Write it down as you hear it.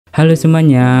Halo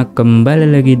semuanya,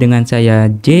 kembali lagi dengan saya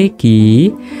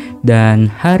Jeki. Dan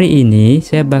hari ini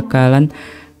saya bakalan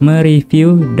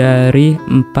mereview dari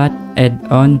 4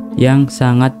 add-on yang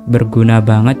sangat berguna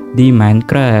banget di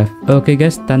Minecraft. Oke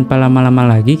guys, tanpa lama-lama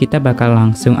lagi kita bakal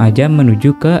langsung aja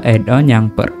menuju ke add-on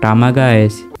yang pertama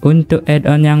guys. Untuk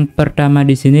add-on yang pertama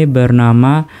di sini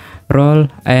bernama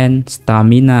Roll and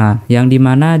Stamina, yang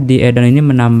dimana di add-on ini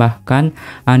menambahkan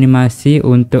animasi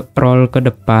untuk roll ke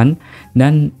depan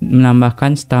dan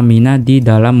menambahkan stamina di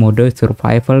dalam mode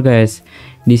survival guys.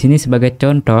 Di sini sebagai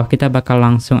contoh kita bakal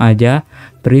langsung aja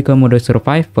pergi ke mode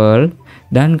survival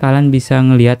dan kalian bisa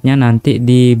ngelihatnya nanti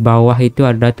di bawah itu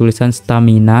ada tulisan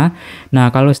stamina. Nah,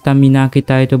 kalau stamina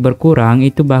kita itu berkurang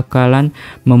itu bakalan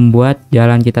membuat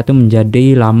jalan kita tuh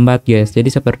menjadi lambat guys. Jadi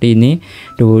seperti ini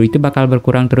tuh, itu bakal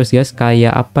berkurang terus guys,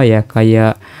 kayak apa ya,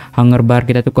 kayak hunger bar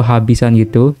kita tuh kehabisan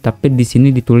gitu. Tapi di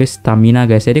sini ditulis stamina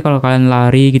guys. Jadi kalau kalian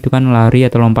lari gitu kan, lari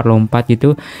atau lompat-lompat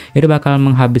gitu, itu bakal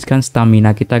menghabiskan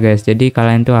stamina kita guys. Jadi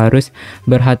kalian tuh harus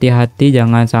berhati-hati,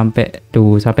 jangan sampai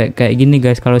kayak gini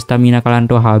guys. Kalau stamina kalian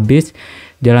tuh habis,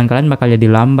 jalan kalian bakal jadi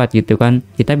lambat gitu kan.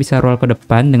 Kita bisa roll ke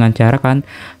depan dengan cara kan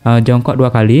jongkok 2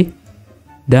 kali.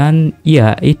 Dan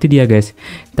iya, itu dia guys.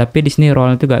 Tapi di sini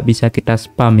roll itu gak bisa kita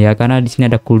spam ya, karena di sini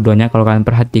ada cooldownnya. Kalau kalian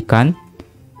perhatikan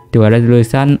tuh ada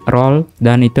tulisan roll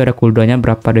dan itu ada cooldownnya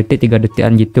berapa detik, 3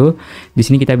 detikan gitu. Di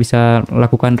sini kita bisa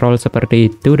lakukan roll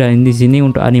seperti itu, dan di sini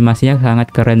untuk animasinya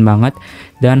sangat keren banget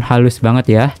dan halus banget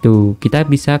ya. Tuh, kita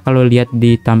bisa kalau lihat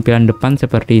di tampilan depan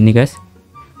seperti ini guys.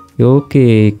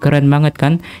 Oke, keren banget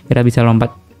kan? Kita bisa lompat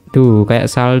tuh kayak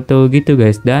salto gitu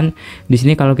guys. Dan di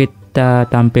sini kalau kita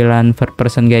tampilan first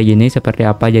person kayak gini seperti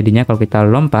apa jadinya kalau kita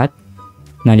lompat.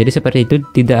 Nah, jadi seperti itu,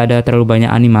 tidak ada terlalu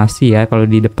banyak animasi ya kalau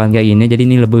di depan kayak gini. Jadi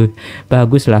ini lebih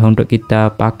bagus lah untuk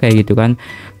kita pakai gitu kan.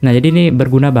 Nah, jadi ini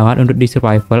berguna banget untuk di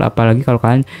survival, apalagi kalau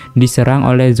kalian diserang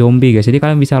oleh zombie guys. Jadi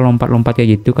kalian bisa lompat-lompat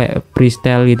kayak gitu, kayak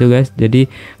freestyle gitu guys. Jadi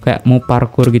kayak mau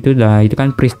parkour gitu lah, itu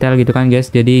kan freestyle gitu kan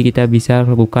guys. Jadi kita bisa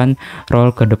lakukan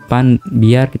roll ke depan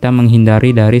biar kita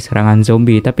menghindari dari serangan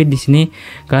zombie. Tapi di sini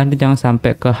kalian tuh jangan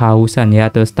sampai kehausan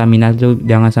ya, atau stamina tuh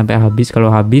jangan sampai habis.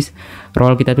 Kalau habis,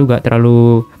 roll kita tuh gak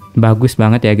terlalu bagus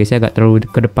banget ya guys ya, gak terlalu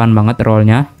ke depan banget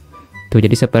rollnya tuh.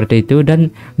 Jadi seperti itu. Dan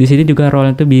di sini juga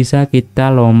roll itu bisa kita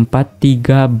lompat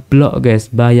 3 blok guys.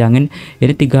 Bayangin,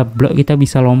 jadi 3 blok kita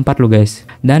bisa lompat loh guys.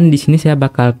 Dan di sini saya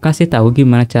bakal kasih tahu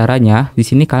gimana caranya. Di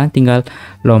sini kalian tinggal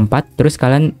lompat terus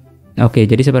kalian, oke,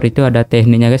 jadi seperti itu ada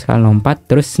tekniknya guys. Kalian lompat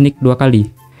terus sneak 2 kali.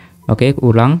 Oke,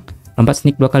 ulang, lompat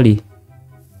sneak 2 kali.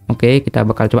 Oke, kita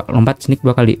bakal coba lompat sneak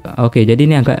 2 kali. Oke, jadi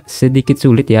ini agak sedikit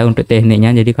sulit ya untuk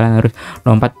tekniknya. Jadi kalian harus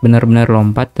lompat, benar-benar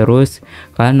lompat, terus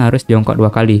kalian harus jongkok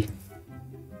 2 kali.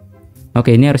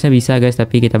 Oke, ini harusnya bisa guys,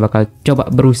 tapi kita bakal coba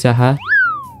berusaha.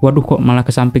 Waduh, kok malah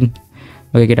ke samping.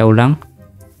 Oke, kita ulang.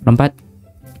 Lompat.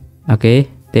 Oke,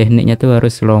 tekniknya tuh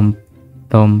harus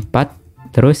lompat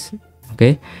terus.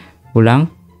 Oke,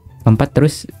 ulang. Lompat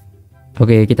terus.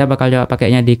 Oke, kita bakal coba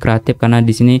pakainya di kreatif karena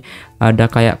di sini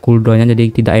ada kayak cooldownnya,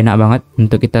 jadi tidak enak banget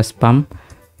untuk kita spam.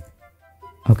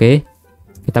 Oke,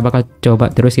 kita bakal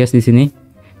coba terus guys di sini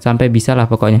sampai bisa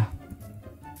lah pokoknya.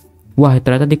 Wah,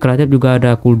 ternyata di kreatif juga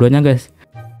ada cooldownnya guys.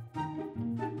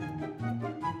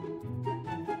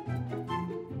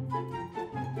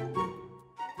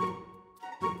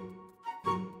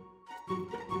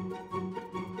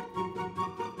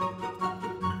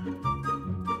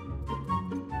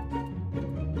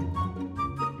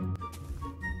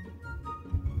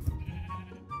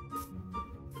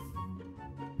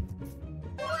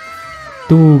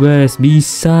 Tuh guys,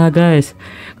 bisa guys.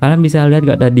 Kalian bisa lihat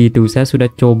gak tadi itu, saya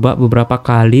sudah coba beberapa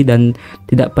kali dan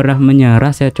tidak pernah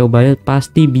menyerah. Saya coba,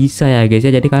 pasti bisa ya guys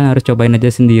ya. Jadi kalian harus cobain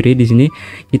aja sendiri. Di sini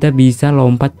kita bisa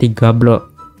lompat 3 blok.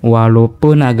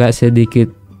 Walaupun agak sedikit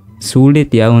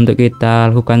sulit ya untuk kita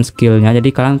lakukan skillnya.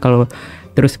 Jadi kalian kalau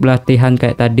terus pelatihan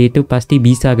kayak tadi itu pasti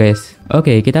bisa guys.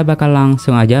 Oke, kita bakal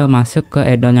langsung aja masuk ke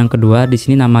add-on yang kedua. Di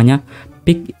sini namanya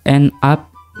Pick and Up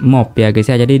mob ya guys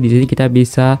ya. Jadi di sini kita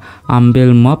bisa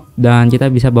ambil mob dan kita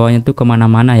bisa bawanya tuh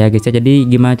kemana-mana ya guys ya. Jadi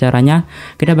gimana caranya?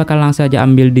 Kita bakal langsung aja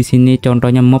ambil di sini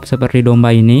contohnya mob seperti domba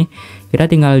ini. Kita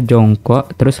tinggal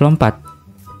jongkok terus lompat,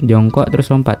 jongkok terus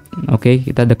lompat. Oke,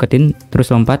 kita deketin terus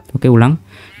lompat. Oke, ulang,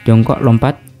 jongkok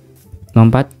lompat,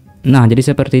 lompat. Nah, jadi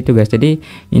seperti itu guys. Jadi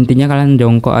intinya kalian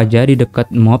jongkok aja di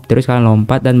dekat mob terus kalian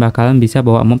lompat dan bakalan bisa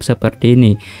bawa mob seperti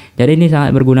ini. Jadi ini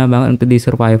sangat berguna banget untuk di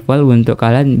survival, untuk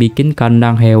kalian bikin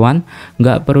kandang hewan.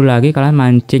 Nggak perlu lagi kalian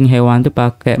mancing hewan tuh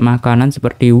pakai makanan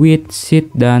seperti wheat,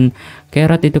 seed dan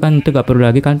carrot, itu kan itu nggak perlu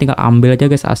lagi. Kalian tinggal ambil aja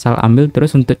guys, asal ambil.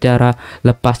 Terus untuk cara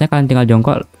lepasnya kalian tinggal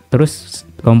jongkok terus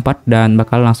lompat dan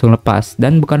bakal langsung lepas.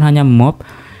 Dan bukan hanya mob,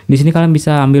 Di sini kalian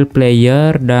bisa ambil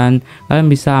player dan kalian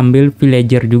bisa ambil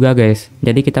villager juga guys.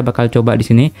 Jadi kita bakal coba di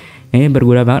sini. Ini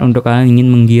berguna banget untuk kalian ingin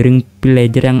menggiring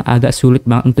villager yang agak sulit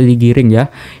banget untuk digiring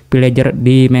ya. Villager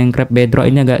di Minecraft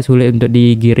Bedrock ini agak sulit untuk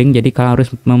digiring, jadi kalian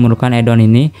harus memerlukan add-on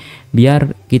ini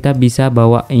biar kita bisa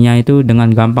bawanya itu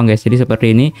dengan gampang guys. Jadi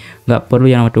seperti ini, nggak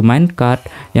perlu yang nama tuh minecart,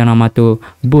 yang nama tuh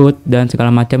boot dan segala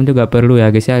macam itu nggak perlu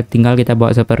ya guys ya. Tinggal kita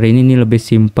bawa seperti ini lebih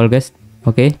simple guys.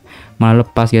 Oke, malah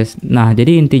lepas guys. Nah,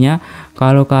 jadi intinya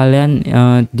kalau kalian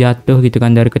jatuh gitu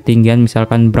kan dari ketinggian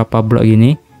misalkan berapa blok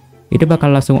gini, itu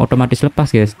bakal langsung otomatis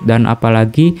lepas guys. Dan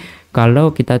apalagi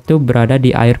kalau kita tuh berada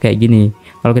di air kayak gini,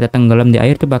 kalau kita tenggelam di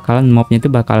air tuh bakalan mobnya tuh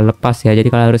bakal lepas ya.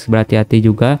 Jadi kalian harus berhati-hati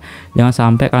juga, jangan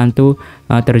sampai kalian tuh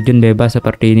terjun bebas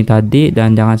seperti ini tadi,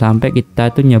 dan jangan sampai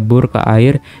kita tuh nyebur ke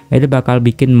air, itu bakal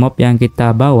bikin mob yang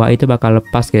kita bawa itu bakal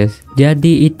lepas guys.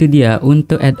 Jadi itu dia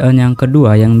untuk add-on yang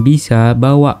kedua yang bisa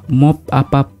bawa mob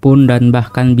apapun dan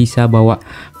bahkan bisa bawa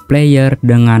player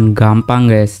dengan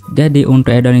gampang guys. Jadi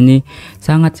untuk add-on ini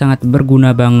sangat-sangat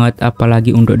berguna banget,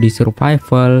 apalagi untuk di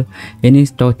survival ini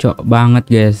cocok banget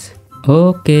guys.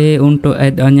 Oke, untuk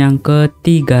add-on yang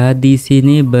ketiga di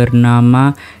sini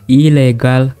bernama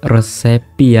illegal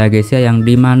recipe ya guys ya, yang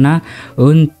dimana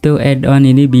untuk add-on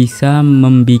ini bisa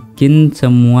membuat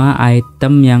semua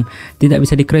item yang tidak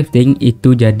bisa di crafting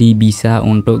itu jadi bisa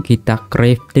untuk kita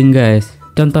crafting guys.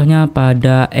 Contohnya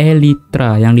pada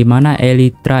elytra, yang dimana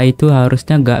elytra itu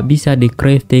harusnya nggak bisa di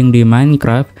crafting di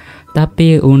Minecraft,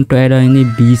 tapi untuk add-on ini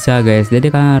bisa guys. Jadi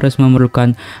kalian harus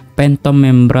memerlukan phantom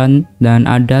membrane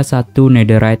dan ada satu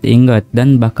netherite ingot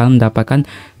dan bakal mendapatkan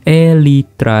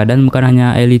elytra. Dan bukan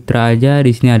hanya elytra aja,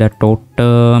 di sini ada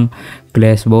totem,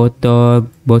 glass bottle,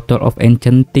 bottle of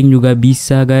enchanting juga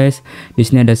bisa guys. Di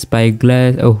sini ada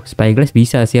spyglass. Oh, spyglass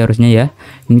bisa sih harusnya ya.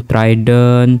 Ini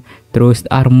trident, terus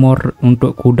armor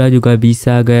untuk kuda juga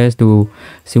bisa guys. Tuh,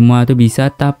 semua tuh bisa,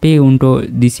 tapi untuk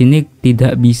di sini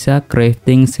tidak bisa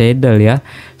crafting saddle ya.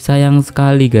 Sayang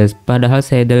sekali guys. Padahal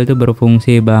saddle itu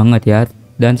berfungsi banget ya.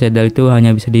 Dan saddle itu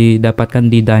hanya bisa didapatkan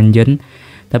di dungeon.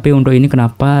 Tapi untuk ini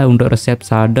kenapa untuk resep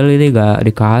saddle ini gak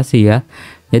dikasih ya?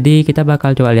 Jadi kita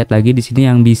bakal coba lihat lagi di sini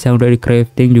yang bisa untuk di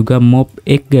crafting juga mob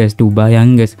egg guys. Tuh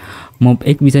bayangin guys, mob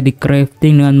egg bisa di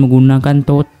crafting dengan menggunakan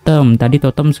totem. Tadi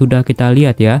totem sudah kita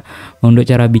lihat ya untuk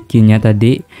cara bikinnya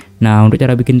tadi. Nah, untuk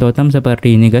cara bikin totem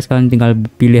seperti ini guys, kalian tinggal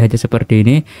pilih aja seperti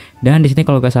ini. Dan di sini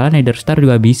kalau gak salah nether star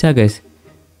juga bisa guys.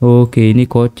 Oke, ini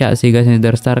kocak sih guys,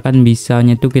 nether star kan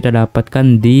bisanya tuh kita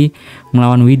dapatkan di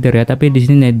melawan wither ya, tapi di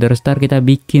sini nether star kita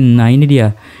bikin. Nah, ini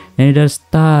dia nether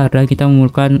star dan kita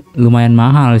memerlukan lumayan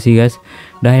mahal sih guys.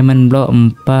 Diamond block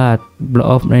 4, block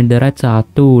of netherite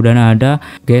 1, dan ada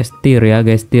gestir ya,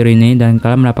 gestir ini, dan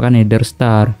kalian mendapatkan nether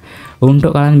star.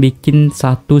 Untuk kalian bikin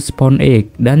satu spawn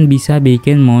egg dan bisa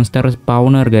bikin monster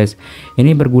spawner guys.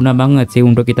 Ini berguna banget sih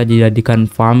untuk kita dijadikan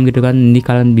farm gitu kan. Ini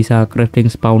kalian bisa crafting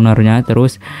spawnernya,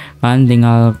 terus kalian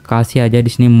tinggal kasih aja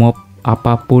di sini mob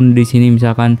apapun di sini.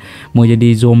 Misalkan mau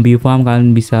jadi zombie farm,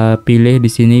 kalian bisa pilih di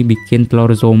sini bikin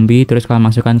telur zombie, terus kalian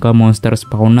masukkan ke monster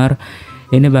spawner.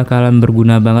 Ini bakalan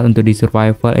berguna banget untuk di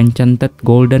survival. Enchanted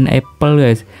golden apple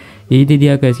guys, ini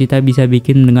dia guys, kita bisa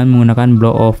bikin dengan menggunakan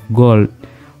block of gold.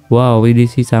 Wow, ini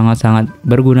sih sangat-sangat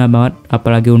berguna banget,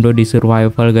 apalagi untuk di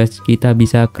survival guys. Kita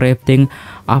bisa crafting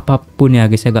apapun ya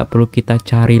guys ya, gak perlu kita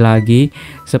cari lagi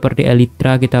seperti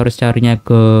elytra kita harus carinya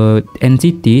ke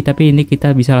NCT, tapi ini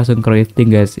kita bisa langsung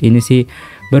crafting guys. Ini sih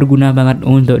berguna banget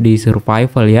untuk di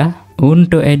survival ya.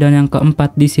 Untuk add-on yang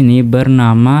keempat di sini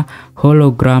bernama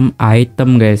hologram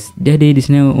item guys. Jadi di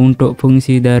sini untuk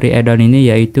fungsi dari add-on ini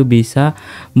yaitu bisa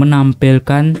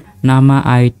menampilkan nama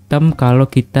item kalau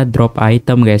kita drop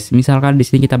item guys. Misalkan di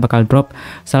sini kita bakal drop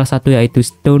salah satu yaitu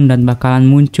stone dan bakalan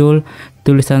muncul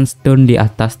tulisan stone di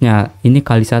atasnya. Ini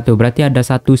kali satu, berarti ada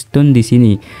satu stone di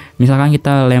sini. Misalkan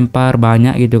kita lempar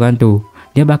banyak gitu kan, tuh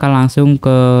dia bakal langsung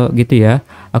ke gitu ya,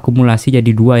 akumulasi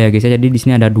jadi 2 ya guys ya. Jadi di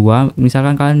sini ada 2.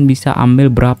 Misalkan kalian bisa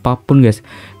ambil berapapun guys,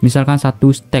 misalkan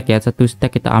satu stack ya, satu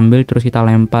stack kita ambil terus kita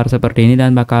lempar seperti ini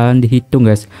dan bakalan dihitung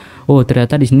guys. Oh,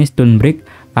 ternyata di sini stone brick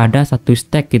ada satu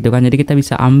stack gitu kan, jadi kita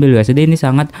bisa ambil guys. Jadi ini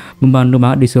sangat membantu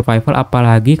banget di survival,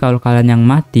 apalagi kalau kalian yang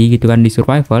mati gitu kan di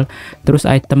survival, terus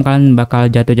item kalian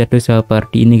bakal jatuh-jatuh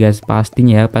seperti ini guys.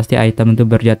 Pastinya ya, pasti item itu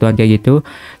berjatuhan kayak gitu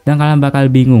dan kalian bakal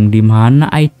bingung di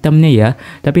mana itemnya ya.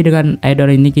 Tapi dengan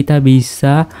add-on ini kita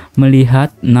bisa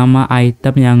melihat nama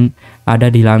item yang ada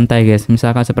di lantai guys.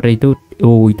 Misalkan seperti itu.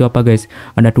 Oh, itu apa guys?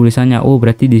 Ada tulisannya. Oh,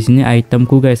 berarti di sini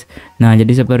itemku guys. Nah,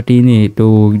 jadi seperti ini.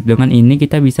 Tuh, dengan ini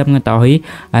kita bisa mengetahui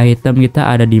item kita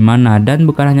ada di mana. Dan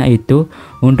bukan hanya itu,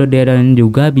 untuk di addon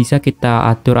juga bisa kita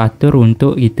atur-atur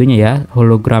untuk itunya ya,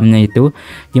 hologramnya itu.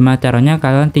 Gimana caranya?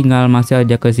 Kalian tinggal masuk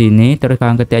aja ke sini, terus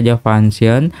kalian ketik aja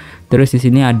function. Terus di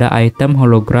sini ada item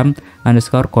hologram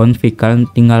underscore config. Kalian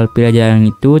tinggal pilih aja yang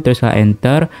itu, terus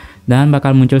enter. Dan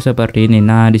bakal muncul seperti ini.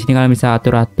 Nah, di sini kalian bisa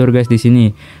atur-atur guys di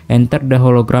sini. Enter the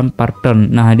hologram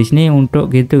pattern. Nah, di sini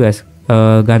untuk gitu guys,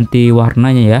 ganti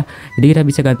warnanya ya. Jadi kita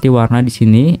bisa ganti warna di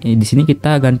sini. Di sini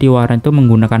kita ganti warna itu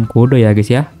menggunakan kode ya guys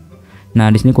ya.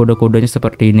 Nah, di sini kode-kodenya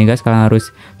seperti ini guys. Kalian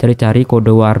harus cari-cari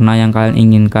kode warna yang kalian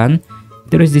inginkan.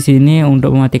 Terus di sini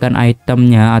untuk mematikan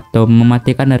itemnya atau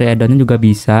mematikan dari addonnya juga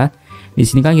bisa. Di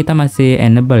sini kan kita masih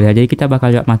enable ya, jadi kita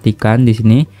bakal matikan di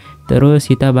sini. Terus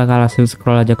kita bakal langsung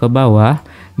scroll aja ke bawah.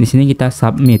 Di sini kita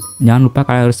submit. Jangan lupa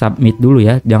kalian harus submit dulu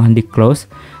ya, jangan di close.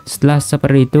 Setelah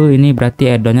seperti itu, ini berarti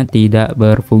addonnya tidak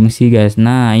berfungsi guys.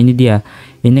 Nah, ini dia.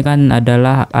 Ini kan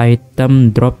adalah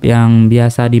item drop yang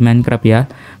biasa di Minecraft ya.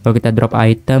 Kalau kita drop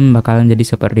item bakalan jadi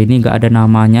seperti ini, gak ada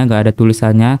namanya, gak ada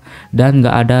tulisannya, dan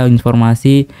gak ada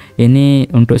informasi ini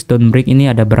untuk stone brick ini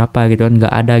ada berapa gitu kan, gak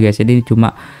ada guys. Jadi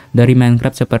cuma dari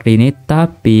Minecraft seperti ini.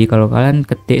 Tapi kalau kalian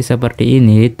ketik seperti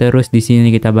ini, terus di sini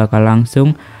kita bakal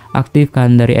langsung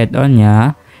aktifkan dari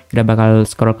add-onnya. Kita bakal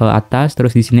scroll ke atas,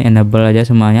 terus di sini enable aja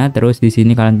semuanya. Terus di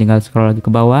sini kalian tinggal scroll lagi ke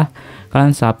bawah,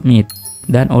 kalian submit,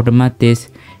 dan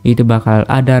otomatis itu bakal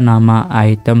ada nama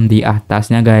item di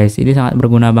atasnya guys. Ini sangat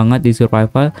berguna banget di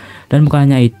survival. Dan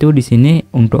bukan hanya itu, di sini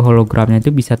untuk hologramnya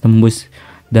itu bisa tembus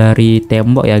dari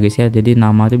tembok ya guys ya. Jadi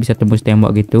nama itu bisa tembus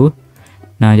tembok gitu.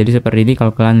 Nah, jadi seperti ini.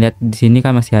 Kalau kalian lihat di sini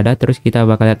kan masih ada, terus kita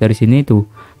bakal lihat dari sini tuh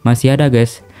masih ada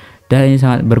guys. Dan ini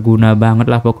sangat berguna banget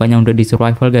lah pokoknya untuk di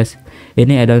survival guys.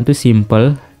 Ini addon itu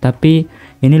simple, tapi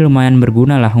ini lumayan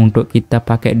berguna lah untuk kita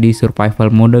pakai di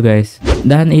survival mode guys.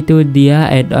 Dan itu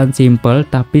dia addon simple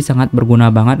tapi sangat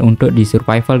berguna banget untuk di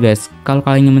survival guys. Kalau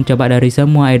kalian ingin mencoba dari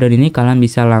semua addon ini, kalian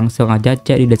bisa langsung aja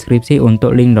cek di deskripsi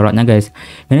untuk link downloadnya guys.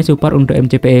 Ini support untuk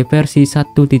MCPE versi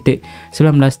 1.19.50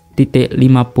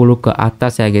 ke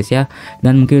atas ya guys ya.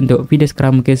 Dan mungkin untuk video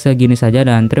sekarang mungkin segini saja,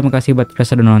 dan terima kasih buat kalian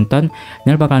sudah nonton.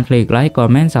 Jangan lupa kalian klik like,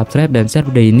 comment, subscribe, dan share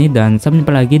video ini, dan sampai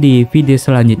jumpa lagi di video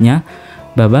selanjutnya.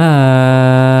 Bye bye.